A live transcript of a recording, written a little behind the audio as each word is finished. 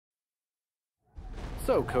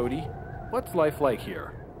So, Cody, what's life like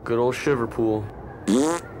here? Good old shiver pool.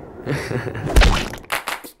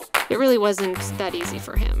 It really wasn't that easy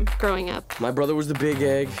for him growing up. My brother was the big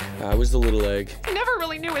egg, I was the little egg. He never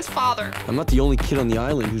really knew his father. I'm not the only kid on the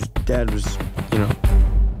island whose dad was,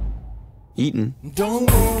 eaten.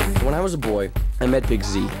 When I was a boy, I met Big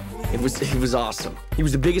Z. It was awesome. He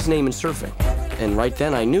was the biggest name in surfing. And right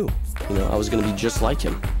then I knew, I was gonna be just like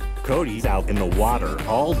him. Cody's out in the water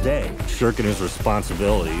all day, shirking his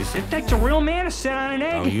responsibilities. It takes a real man to sit on an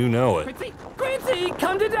egg. Oh, you know it. Quincy,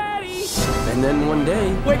 come to daddy! And then one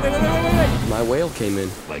day, wait, my whale came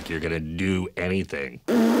in. Like you're gonna do anything.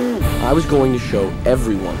 I was going to show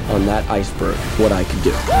everyone on that iceberg what I could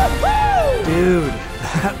do. Dude,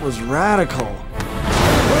 that was radical.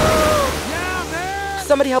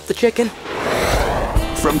 Somebody help the chicken.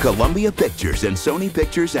 From Columbia Pictures and Sony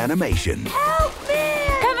Pictures Animation.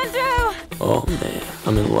 Oh man,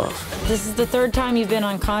 I'm in love. This is the third time you've been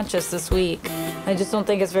unconscious this week. I just don't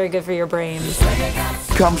think it's very good for your brain.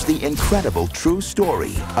 Comes the incredible true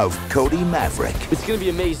story of Cody Maverick. It's gonna be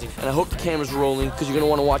amazing, and I hope the camera's rolling because you're gonna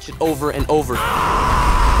want to watch it over and over.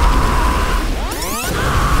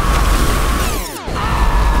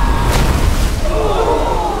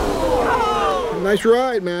 Nice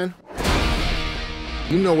ride, man.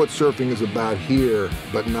 You know what surfing is about here,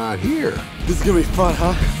 but not here. This is gonna be fun,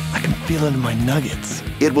 huh? I can feel it in my nuggets.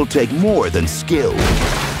 It will take more than skill.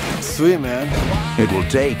 Sweet, man. It will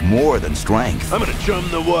take more than strength. I'm gonna jump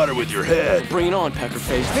in the water with your head. Bring it on,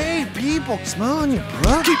 Peckerface. Hey, people, smile on you,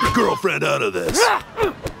 bro. Keep your girlfriend out of this.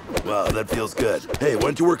 Wow, that feels good. Hey, why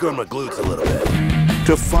don't you work on my glutes a little bit?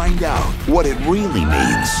 To find out what it really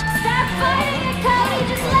means. Stop fighting it, Cody!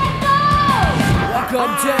 Just let go!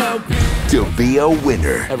 Welcome to... To be a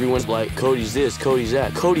winner. Everyone's like, Cody's this, Cody's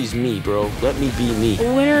that. Cody's me, bro. Let me be me.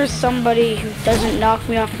 A winner is somebody who doesn't knock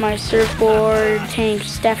me off my surfboard.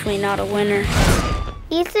 Tank's definitely not a winner.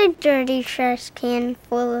 He's a dirty trash can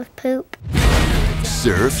full of poop.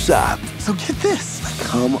 Surf's Up. So get this. I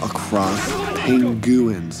come across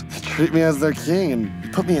penguins. They treat me as their king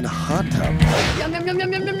and put me in a hot tub. Yum, yum, yum,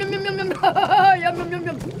 yum, yum, yum, yum, yum, yum. Yum, yum, yum,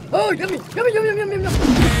 yum. Oh, yummy, yummy, yummy, yummy, yum.